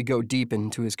really go deep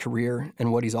into his career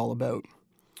and what he's all about.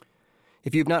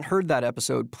 If you've not heard that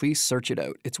episode, please search it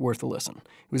out. It's worth a listen.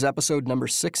 It was episode number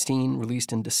 16,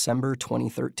 released in December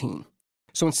 2013.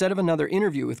 So instead of another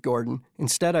interview with Gordon,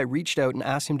 instead I reached out and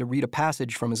asked him to read a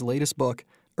passage from his latest book,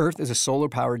 Earth is a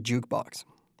Solar-Powered Jukebox.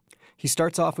 He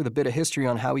starts off with a bit of history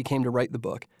on how he came to write the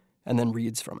book, and then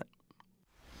reads from it.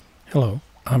 Hello,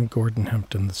 I'm Gordon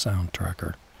Hempton, the Sound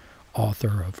Tracker,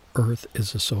 author of Earth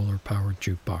is a Solar-Powered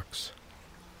Jukebox.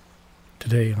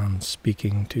 Today I'm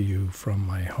speaking to you from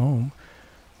my home,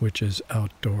 which is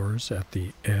outdoors at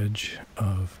the edge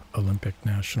of Olympic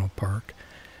National Park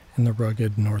in the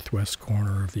rugged northwest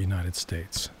corner of the United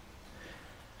States.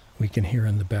 We can hear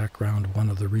in the background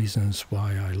one of the reasons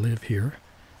why I live here.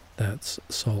 That's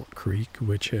Salt Creek,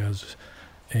 which has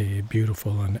a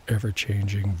beautiful and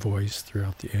ever-changing voice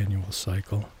throughout the annual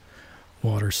cycle.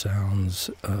 Water sounds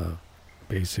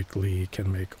basically can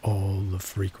make all the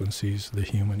frequencies the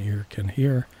human ear can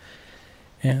hear,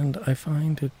 and I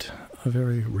find it a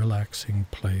very relaxing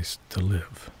place to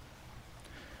live.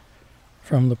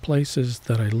 From the places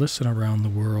that I listen around the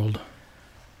world,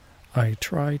 I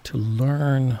try to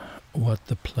learn what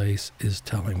the place is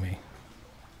telling me.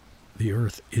 The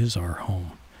earth is our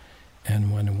home,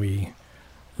 And when we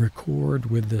record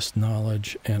with this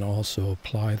knowledge and also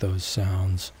apply those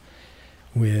sounds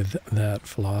with that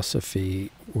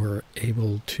philosophy, we're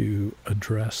able to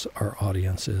address our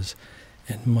audiences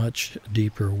in much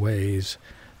deeper ways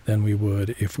than we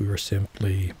would if we were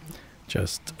simply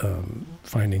just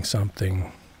finding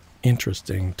something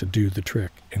interesting to do the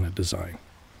trick in a design.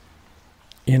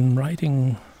 In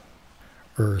writing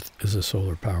Earth is a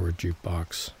Solar-Powered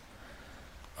Jukebox,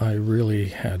 I really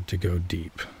had to go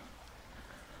deep.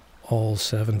 All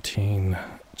 17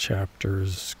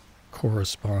 chapters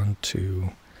correspond to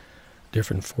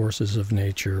different forces of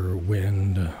nature: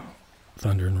 wind,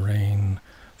 thunder and rain,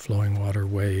 flowing water,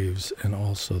 waves, and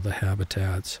also the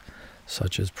habitats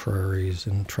such as prairies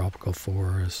and tropical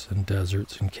forests and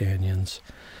deserts and canyons.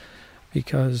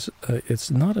 Because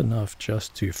it's not enough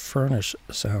just to furnish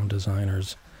sound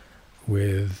designers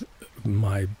with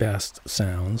my best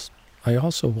sounds. I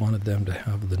also wanted them to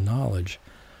have the knowledge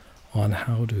on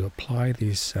how to apply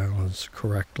these sounds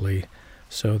correctly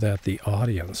so that the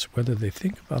audience, whether they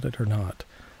think about it or not,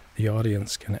 the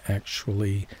audience can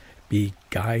actually be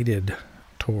guided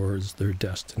towards their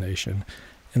destination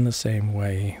in the same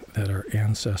way that our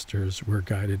ancestors were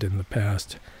guided in the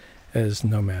past as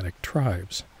nomadic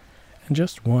tribes. And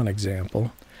just one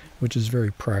example, which is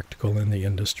very practical in the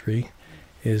industry,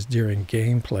 is during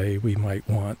gameplay we might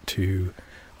want to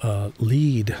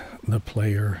lead the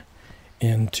player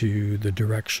into the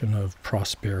direction of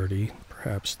prosperity,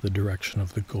 perhaps the direction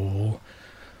of the goal,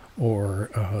 or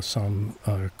some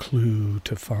clue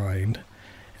to find.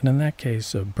 And in that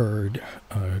case, a bird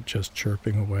just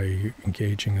chirping away,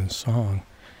 engaging in song,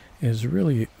 is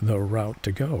really the route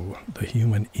to go. The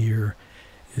human ear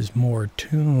is more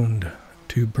tuned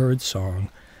to birdsong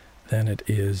than it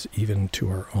is even to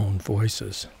our own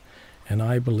voices. And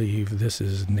I believe this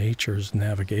is nature's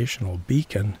navigational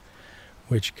beacon,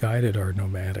 which guided our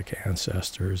nomadic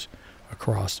ancestors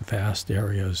across vast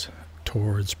areas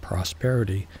towards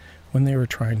prosperity when they were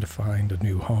trying to find a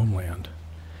new homeland.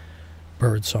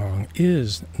 Birdsong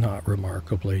is, not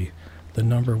remarkably, the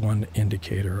number one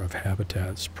indicator of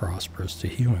habitats prosperous to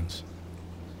humans.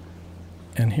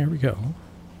 And here we go.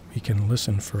 We can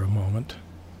listen for a moment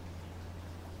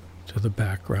to the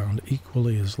background.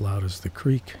 Equally as loud as the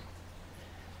creek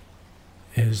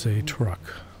is a truck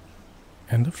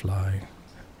and a fly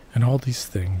and all these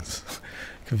things,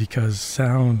 because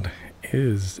sound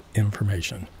is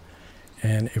information.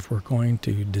 And if we're going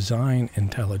to design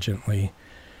intelligently,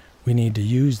 we need to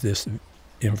use this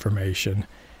information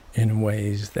in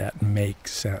ways that make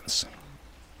sense.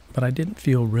 But I didn't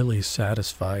feel really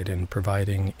satisfied in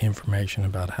providing information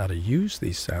about how to use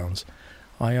these sounds.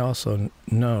 I also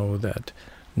know that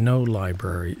no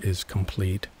library is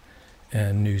complete,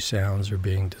 and new sounds are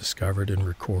being discovered and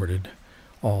recorded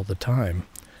all the time.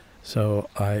 So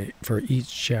for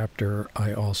each chapter,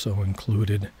 I also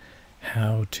included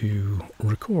how to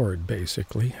record,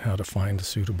 basically, how to find a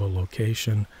suitable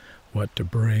location, what to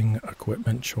bring,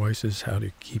 equipment choices, how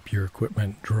to keep your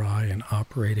equipment dry and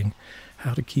operating,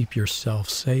 how to keep yourself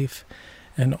safe,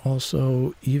 and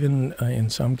also even in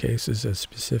some cases as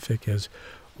specific as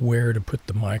where to put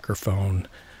the microphone,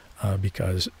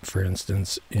 because, for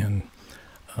instance, in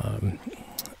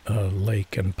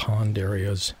lake and pond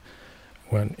areas,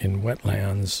 when in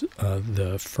wetlands,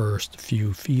 the first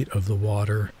few feet of the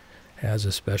water has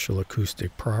a special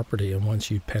acoustic property, and once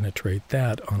you penetrate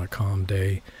that on a calm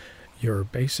day, you're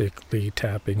basically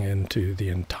tapping into the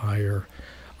entire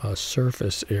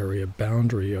surface area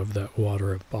boundary of that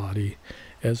water body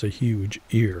as a huge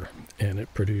ear, and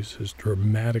it produces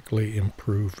dramatically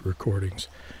improved recordings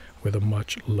with a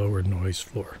much lower noise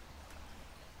floor.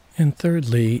 And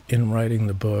thirdly, in writing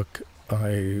the book,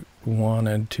 I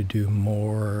wanted to do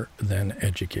more than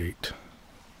educate.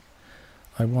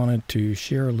 I wanted to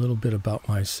share a little bit about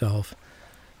myself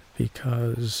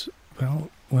because, well,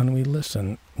 when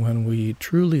we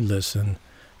truly listen,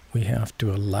 we have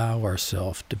to allow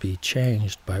ourselves to be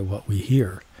changed by what we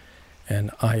hear.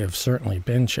 And I have certainly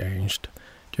been changed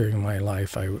during my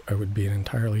life. I would be an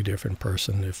entirely different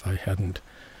person if I hadn't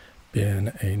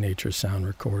been a nature sound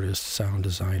recordist, sound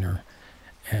designer.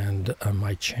 And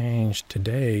my change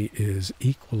today is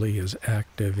equally as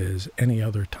active as any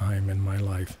other time in my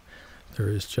life. There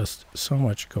is just so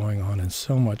much going on and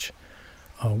so much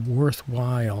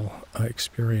worthwhile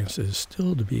experiences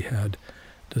still to be had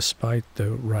despite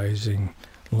the rising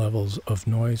levels of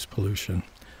noise pollution.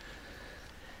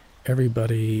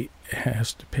 Everybody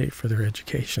has to pay for their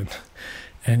education,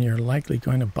 and you're likely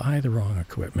going to buy the wrong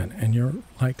equipment, and you're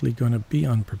likely going to be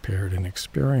unprepared and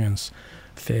experience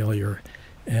failure.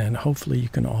 And hopefully you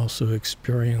can also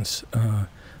experience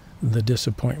the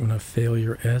disappointment of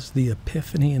failure as the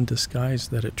epiphany in disguise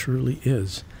that it truly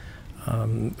is.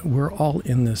 We're all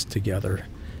in this together,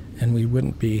 and we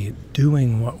wouldn't be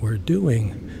doing what we're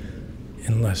doing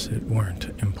unless it weren't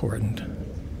important.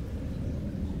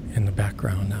 In the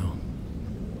background now,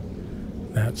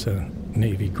 that's a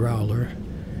Navy Growler,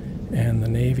 and the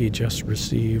Navy just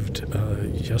received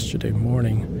yesterday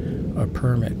morning a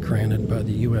permit granted by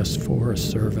the U.S. Forest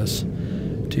Service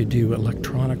to do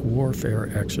electronic warfare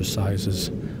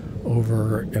exercises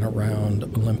over and around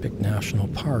Olympic National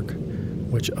Park,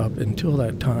 which up until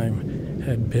that time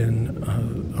had been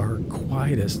our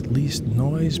quietest, least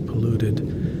noise-polluted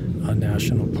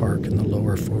national park in the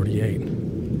lower 48.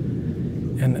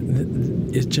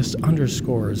 And it just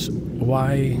underscores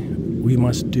why we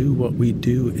must do what we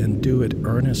do and do it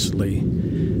earnestly,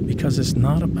 because it's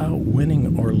not about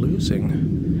winning or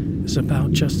losing. It's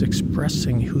about just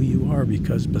expressing who you are,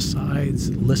 because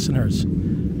besides listeners,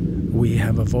 we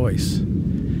have a voice.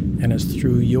 And it's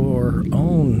through your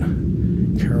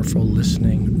own careful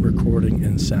listening, recording,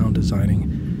 and sound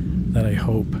designing that I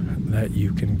hope that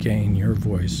you can gain your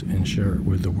voice and share it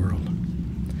with the world.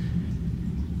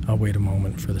 I'll wait a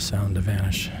moment for the sound to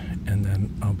vanish, and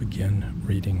then I'll begin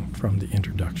reading from the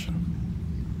introduction.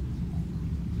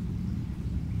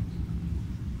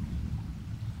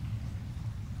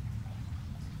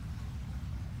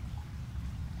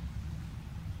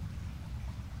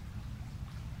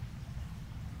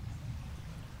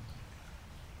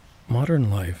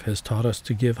 Modern life has taught us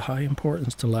to give high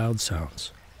importance to loud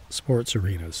sounds. Sports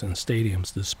arenas and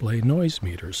stadiums display noise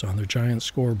meters on their giant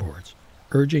scoreboards,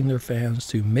 urging their fans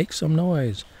to make some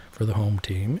noise for the home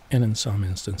team, and in some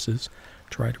instances,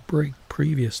 try to break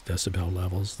previous decibel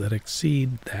levels that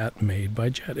exceed that made by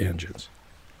jet engines.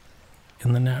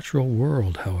 In the natural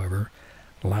world, however,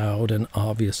 loud and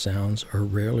obvious sounds are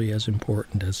rarely as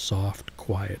important as soft,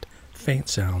 quiet, faint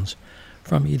sounds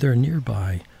from either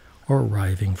nearby or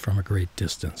arriving from a great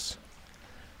distance.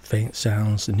 Faint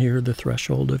sounds near the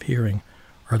threshold of hearing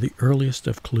are the earliest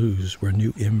of clues where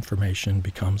new information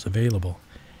becomes available,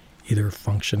 either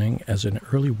functioning as an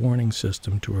early warning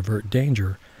system to avert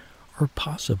danger or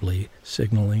possibly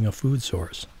signaling a food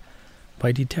source.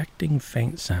 By detecting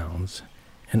faint sounds,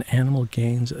 an animal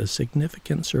gains a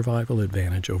significant survival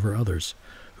advantage over others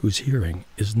whose hearing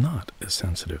is not as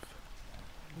sensitive.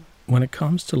 When it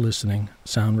comes to listening,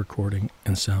 sound recording,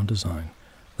 and sound design,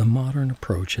 the modern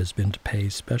approach has been to pay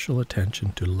special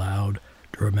attention to loud,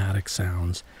 dramatic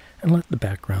sounds and let the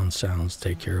background sounds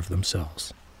take care of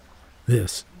themselves.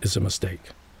 This is a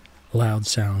mistake. Loud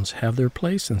sounds have their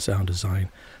place in sound design,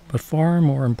 but far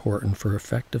more important for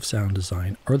effective sound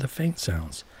design are the faint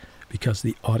sounds, because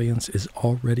the audience is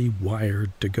already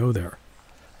wired to go there.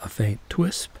 A faint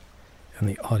twisp, and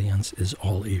the audience is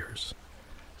all ears.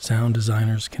 Sound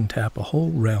designers can tap a whole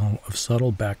realm of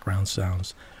subtle background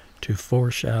sounds to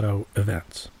foreshadow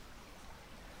events.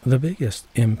 The biggest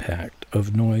impact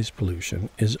of noise pollution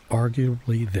is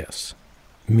arguably this: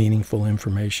 meaningful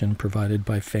information provided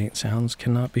by faint sounds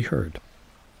cannot be heard.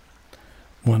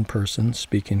 One person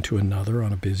speaking to another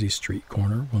on a busy street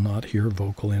corner will not hear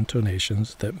vocal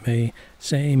intonations that may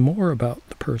say more about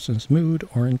the person's mood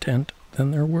or intent than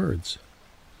their words.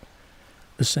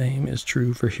 The same is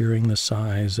true for hearing the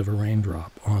sighs of a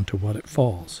raindrop onto what it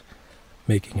falls,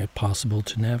 making it possible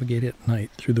to navigate at night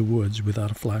through the woods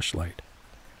without a flashlight,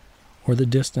 or the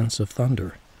distance of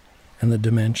thunder and the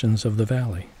dimensions of the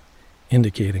valley,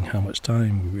 indicating how much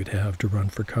time we would have to run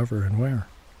for cover and where.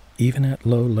 Even at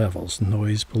low levels,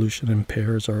 noise pollution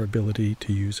impairs our ability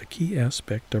to use a key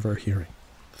aspect of our hearing,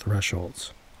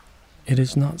 thresholds. It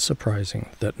is not surprising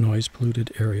that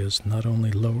noise-polluted areas not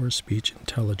only lower speech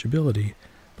intelligibility,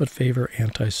 but favor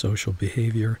antisocial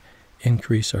behavior,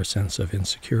 increase our sense of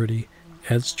insecurity,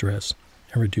 add stress,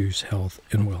 and reduce health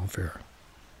and welfare.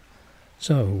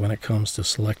 So, when it comes to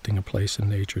selecting a place in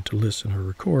nature to listen or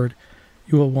record,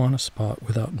 you will want a spot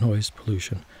without noise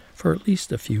pollution for at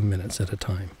least a few minutes at a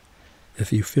time.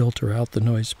 If you filter out the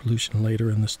noise pollution later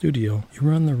in the studio, you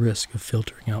run the risk of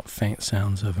filtering out faint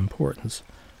sounds of importance,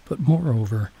 but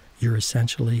moreover, you're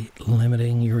essentially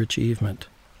limiting your achievement.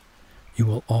 You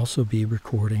will also be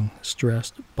recording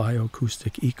stressed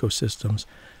bioacoustic ecosystems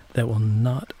that will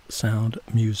not sound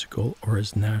musical or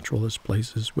as natural as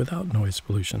places without noise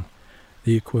pollution,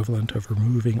 the equivalent of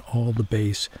removing all the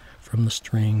bass from the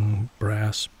string,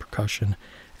 brass, percussion,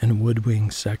 and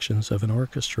woodwind sections of an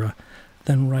orchestra,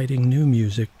 then writing new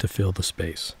music to fill the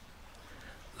space.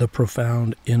 The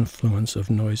profound influence of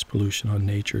noise pollution on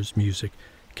nature's music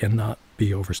cannot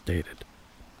be overstated.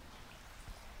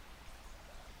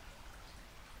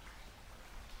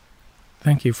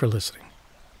 Thank you for listening.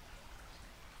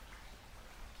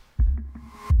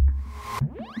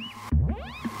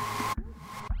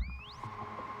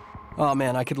 Oh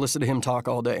man, I could listen to him talk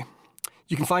all day.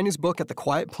 You can find his book at the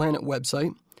Quiet Planet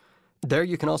website. There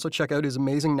you can also check out his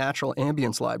amazing natural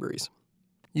ambience libraries.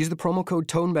 Use the promo code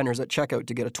TONEBENDERS at checkout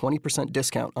to get a 20%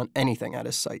 discount on anything at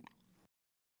his site.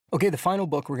 Okay, the final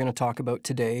book we're going to talk about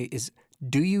today is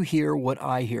Do You Hear What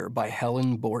I Hear by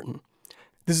Helen Borton.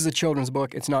 This is a children's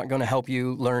book. It's not going to help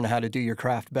you learn how to do your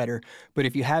craft better, but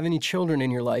if you have any children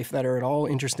in your life that are at all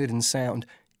interested in sound,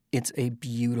 it's a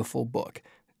beautiful book.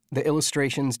 The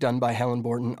illustrations done by Helen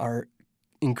Borton are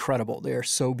incredible. They are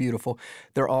so beautiful.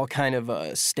 They're all kind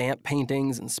of stamp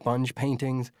paintings and sponge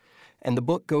paintings. And the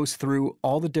book goes through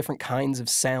all the different kinds of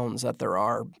sounds that there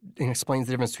are and explains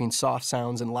the difference between soft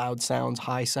sounds and loud sounds,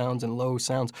 high sounds and low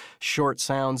sounds, short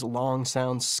sounds, long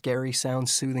sounds, scary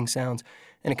sounds, soothing sounds.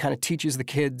 And it kind of teaches the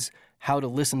kids how to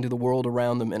listen to the world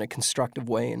around them in a constructive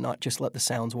way and not just let the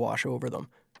sounds wash over them.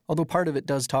 Although part of it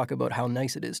does talk about how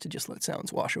nice it is to just let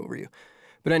sounds wash over you.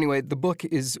 But anyway, the book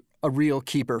is a real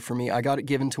keeper for me. I got it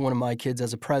given to one of my kids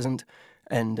as a present.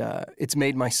 And it's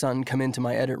made my son come into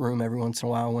my edit room every once in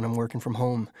a while when I'm working from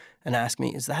home and ask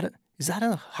me, is that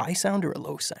a high sound or a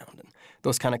low sound? And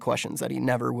those kind of questions that he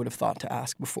never would have thought to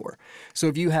ask before. So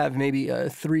if you have maybe a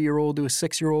 3-year-old to a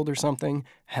 6-year-old or something,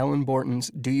 Helen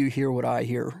Borton's Do You Hear What I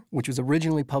Hear, which was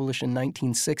originally published in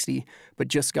 1960 but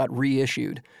just got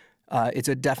reissued, it's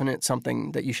a definite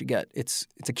something that you should get. It's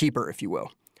a keeper, if you will.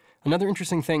 Another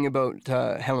interesting thing about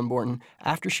Helen Borton,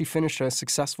 after she finished a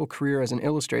successful career as an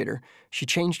illustrator, she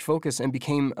changed focus and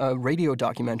became a radio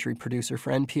documentary producer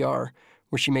for NPR,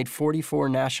 where she made 44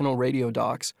 national radio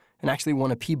docs and actually won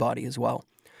a Peabody as well.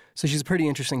 So she's a pretty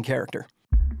interesting character.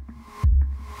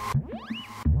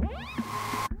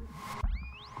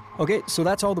 Okay, so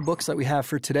that's all the books that we have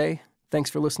for today. Thanks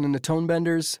for listening to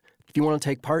Tonebenders. If you want to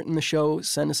take part in the show,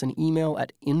 send us an email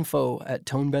at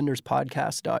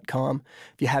info@tonebenderspodcast.com.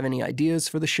 If you have any ideas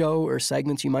for the show or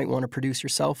segments you might want to produce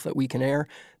yourself that we can air,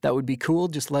 that would be cool.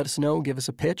 Just let us know, give us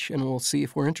a pitch, and we'll see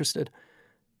if we're interested.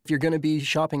 If you're going to be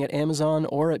shopping at Amazon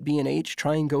or at B&H,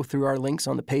 try and go through our links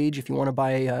on the page. If you want to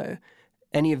buy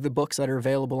any of the books that are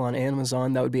available on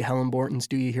Amazon, that would be Helen Borton's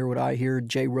Do You Hear What I Hear,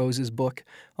 Jay Rose's book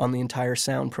on the entire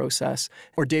sound process,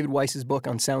 or David Weiss's book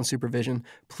on sound supervision.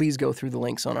 Please go through the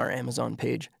links on our Amazon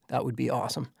page. That would be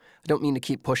awesome. I don't mean to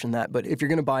keep pushing that, but if you're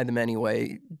going to buy them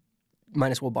anyway,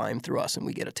 might as well buy them through us and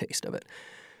we get a taste of it.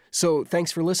 So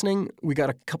thanks for listening. We got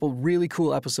a couple really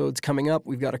cool episodes coming up.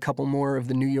 We've got a couple more of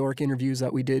the New York interviews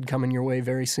that we did coming your way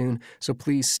very soon. So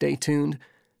please stay tuned.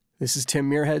 This is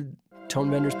Tim Muirhead,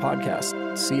 Tonebenders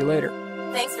Podcast. See you later.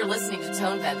 Thanks for listening to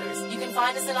Tonebenders. You can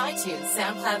find us on iTunes,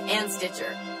 SoundCloud, and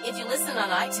Stitcher. If you listen on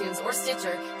iTunes or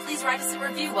Stitcher, please write us a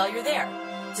review while you're there.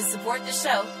 To support the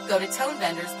show, go to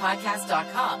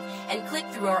tonebenderspodcast.com and click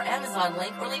through our Amazon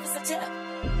link or leave us a tip.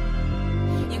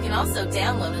 You can also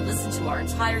download and listen to our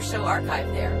entire show archive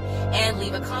there and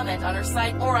leave a comment on our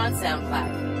site or on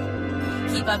SoundCloud.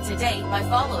 Keep up to date by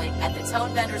following at the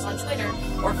Tonebenders on Twitter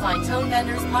or find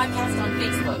Tonebenders Podcast on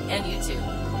Facebook and YouTube.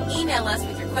 Email us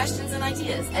with your questions and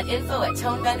ideas at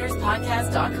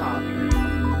info@tonebenderspodcast.com.